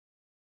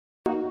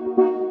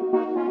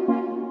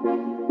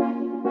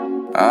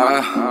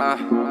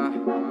I'm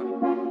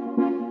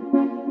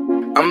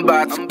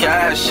about to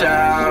cash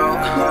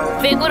out.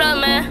 Vic, what up,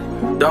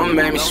 man? Don't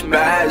make me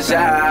spaz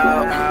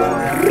out.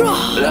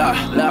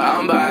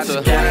 I'm about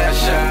to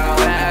cash out,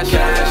 cash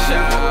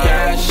out,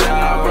 cash out.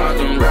 I brought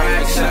them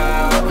racks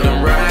out,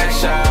 them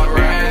racks out,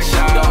 racks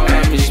out. Don't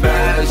make me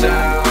spaz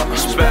out,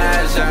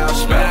 spaz out,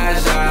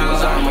 spaz out.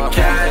 'Cause I'ma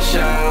cash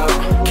out,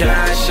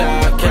 cash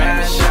out,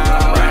 cash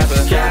out. I'm about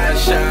to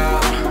cash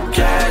out,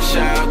 cash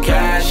out,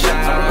 cash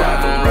out. I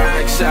brought them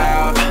racks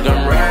out,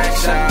 them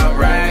racks out,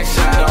 racks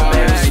out. Don't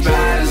make me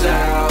spaz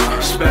out,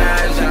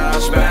 spaz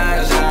out,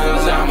 spaz out.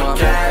 'Cause I'ma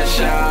cash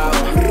out,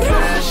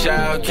 cash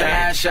out,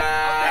 cash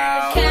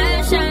out.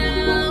 Cash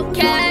out,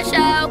 cash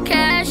out,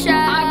 cash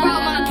out. I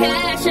brought my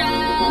cash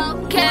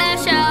out,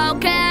 cash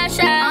out, cash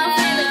out. I'm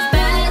feeling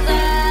spaz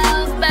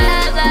out,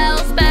 spaz out,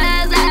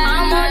 spaz out.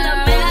 I'm on the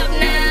map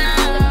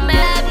now,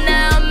 map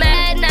now,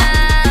 mad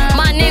now.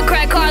 My nigga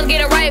crack cars,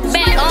 get it right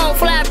back. On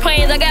fly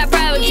planes, I got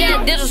private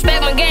jet.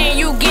 Disrespect my game,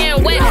 you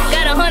getting wet.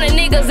 Got 100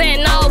 niggas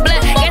and all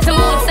black. Got some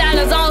more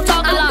silence, I don't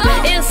talk a lot.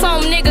 It's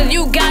some niggas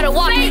you gotta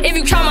watch. If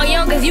you try my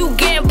youngers, you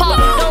getting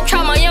popped. Don't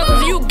try my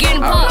youngers, you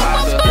getting popped.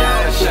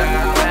 Cash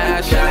out,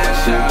 cash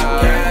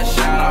out, cash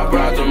out. I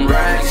brought them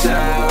racks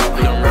out,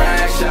 them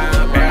racks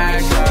out,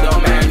 racks out.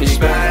 Don't make me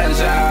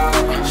spaz out,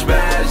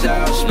 spaz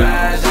out,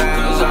 spaz out.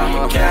 'Cause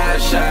I'ma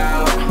cash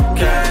out,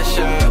 cash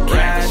out,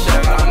 cash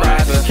out. I'm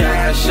about to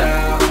cash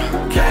out,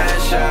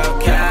 cash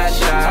out,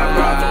 cash out. I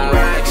brought them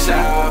racks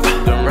out,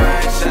 them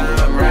racks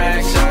out,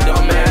 racks out.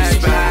 Don't make me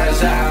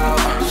spaz out,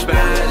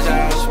 spaz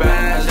out,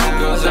 spaz out.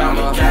 'Cause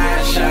I'ma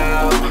cash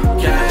out,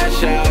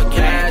 cash out,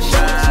 cash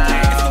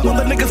out. One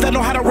of the niggas that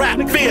know how to rap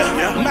fear.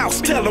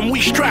 Mouse tell them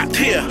we strapped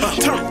here.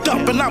 Turned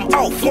up and I'm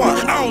off one.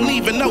 I don't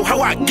even know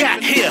how I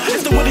got here.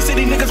 It's the Windy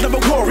City niggas never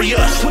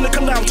warriors. When it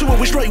come down to it,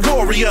 we straight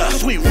warriors.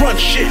 'Cause we run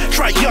shit,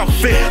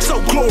 triumphant,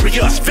 so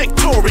glorious,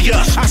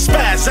 victorious. I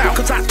spaz out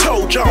 'cause I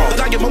told y'all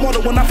that I get my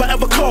water when I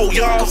forever cold,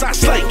 y'all. 'Cause I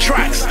slay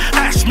tracks,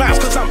 ass mouse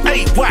 'cause I'm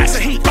A-wax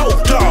and he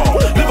old dog.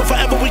 Living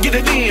forever, we get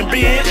it in,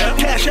 bitch.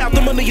 Cash out,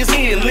 the money is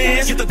in,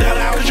 Liz. Get the doubt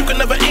out 'cause you can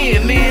never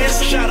end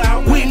this. Shout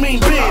out, we mean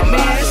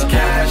business.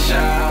 Cash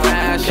out,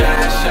 cash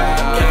out.